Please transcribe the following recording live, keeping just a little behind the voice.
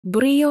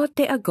Brio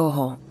de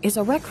Agojo is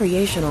a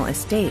recreational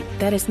estate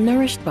that is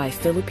nourished by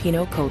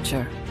Filipino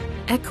culture,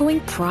 echoing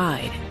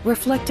pride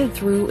reflected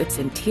through its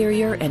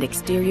interior and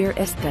exterior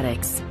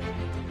aesthetics.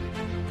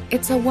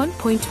 It's a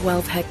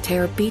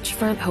 1.12-hectare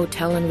beachfront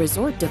hotel and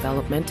resort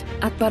development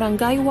at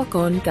Barangay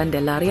Uacon,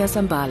 Candelaria,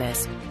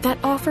 Zambales that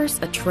offers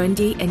a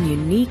trendy and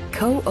unique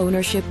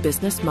co-ownership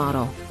business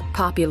model,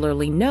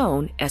 popularly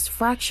known as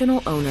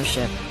fractional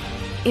ownership.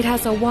 It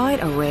has a wide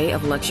array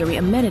of luxury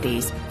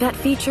amenities that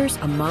features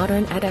a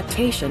modern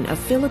adaptation of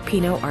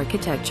Filipino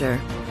architecture.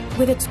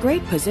 With its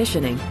great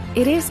positioning,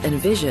 it is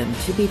envisioned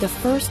to be the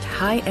first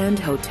high-end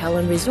hotel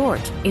and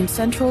resort in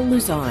central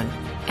Luzon.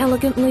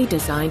 Elegantly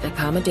designed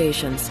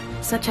accommodations,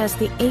 such as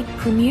the 8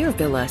 premier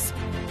villas,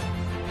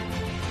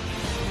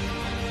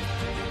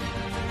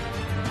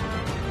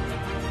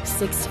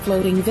 6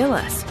 floating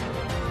villas,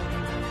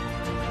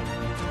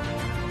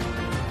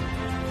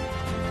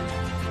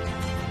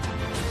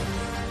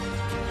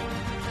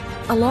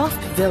 a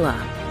loft villa,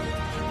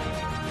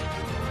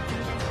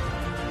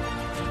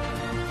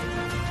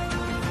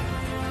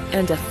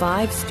 and a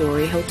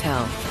 5-story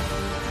hotel.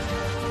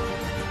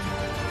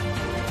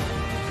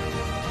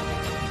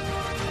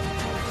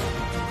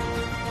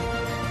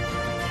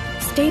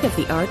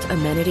 State-of-the-art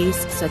amenities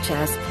such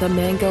as the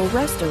Mango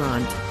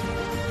Restaurant,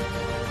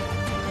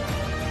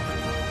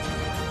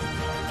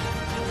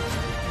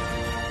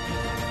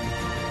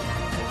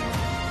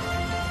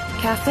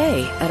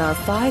 cafe at our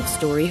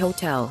 5-story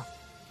hotel,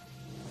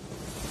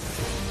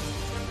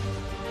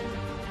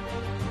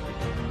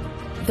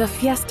 the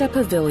Fiesta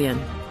Pavilion,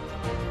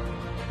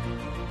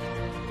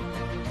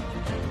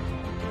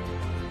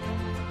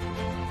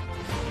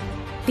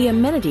 the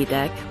amenity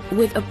deck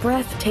with a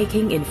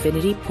breathtaking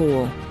infinity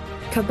pool,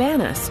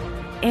 cabanas,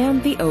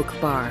 and the Oak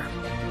Bar.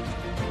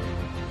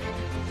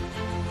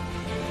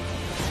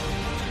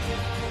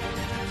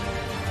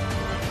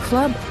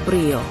 Club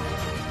Brio,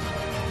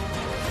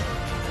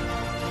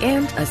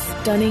 and a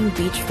stunning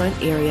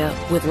beachfront area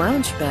with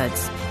lounge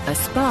beds, a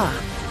spa,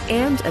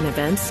 and an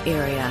events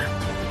area.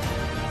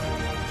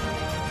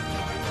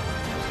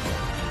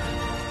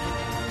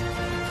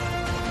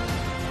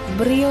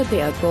 Brio de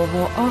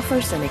Agojo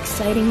offers an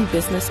exciting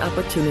business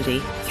opportunity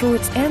through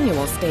its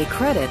annual stay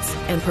credits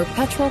and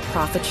perpetual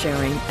profit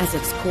sharing as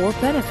its core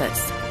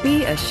benefits.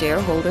 Be a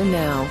shareholder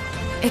now.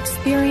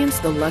 Experience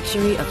the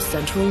luxury of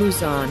Central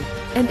Luzon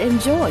and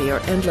enjoy your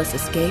endless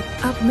escape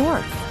up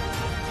north.